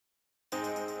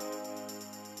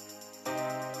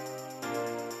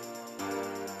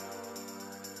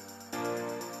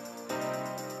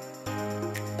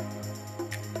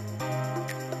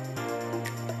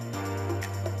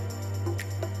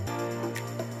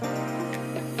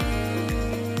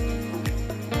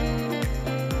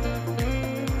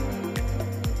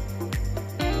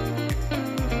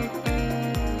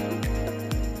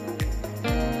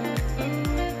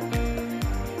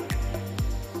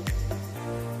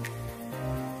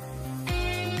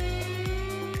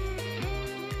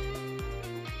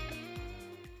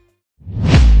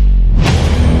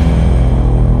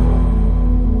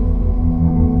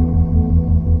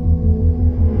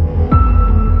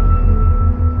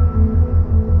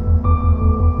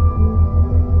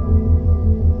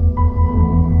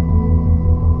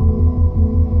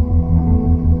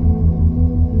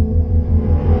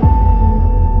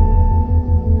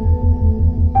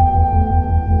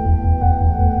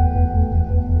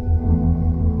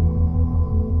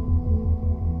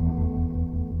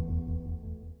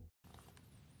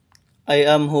I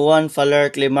am Juan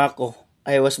Climaco.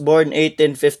 I was born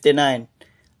 1859.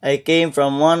 I came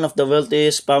from one of the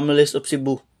wealthiest families of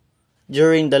Cebu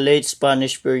during the late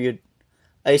Spanish period.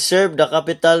 I served the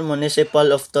capital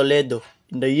municipal of Toledo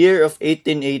in the year of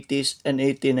 1880s and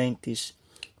 1890s,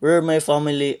 where my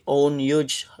family owned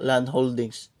huge land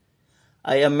holdings.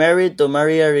 I am married to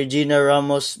Maria Regina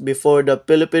Ramos before the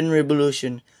Philippine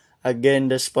Revolution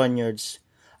against the Spaniards.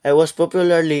 I was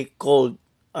popularly called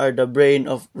the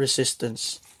brain of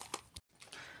resistance.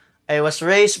 I was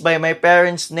raised by my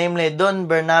parents, namely Don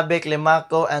Bernabe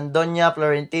Climaco and Doña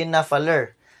Florentina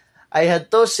Faller. I had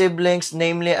two siblings,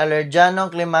 namely Alergiano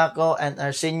Climaco and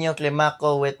Arsenio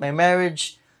Climaco, with my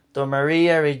marriage to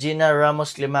Maria Regina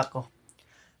Ramos Climaco.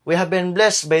 We have been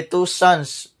blessed by two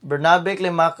sons, Bernabe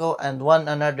Climaco and one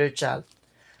another child.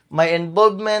 My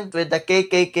involvement with the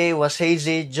KKK was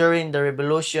hazy during the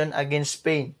revolution against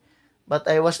Spain, but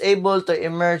I was able to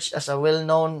emerge as a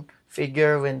well-known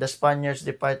figure when the Spaniards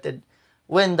departed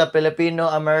when the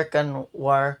Filipino-American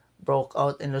War broke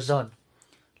out in Luzon.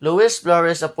 Luis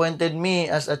Flores appointed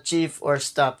me as a chief or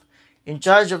staff in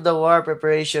charge of the war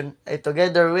preparation. I,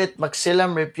 together with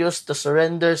Maxilam, refused to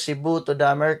surrender Cebu to the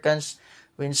Americans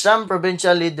when some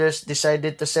provincial leaders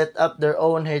decided to set up their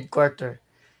own headquarters.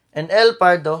 In El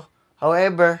Pardo,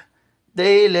 however,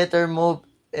 they later moved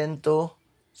into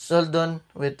Suldon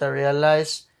with the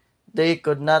realized they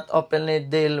could not openly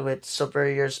deal with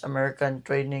superiors' American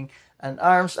training and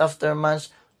arms after months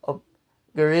of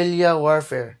guerrilla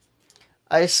warfare.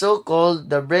 I, so-called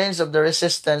the brains of the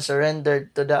resistance,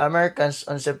 surrendered to the Americans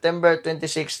on September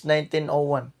 26,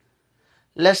 1901.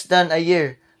 Less than a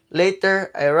year later,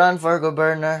 I ran for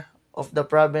governor of the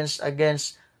province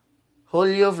against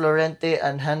Julio Florente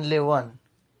and Hanley won,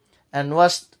 and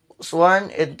was sworn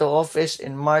into office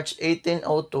in March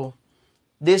 1802.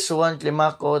 This Juan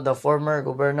Climaco, the former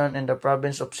governor in the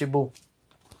province of Cebu.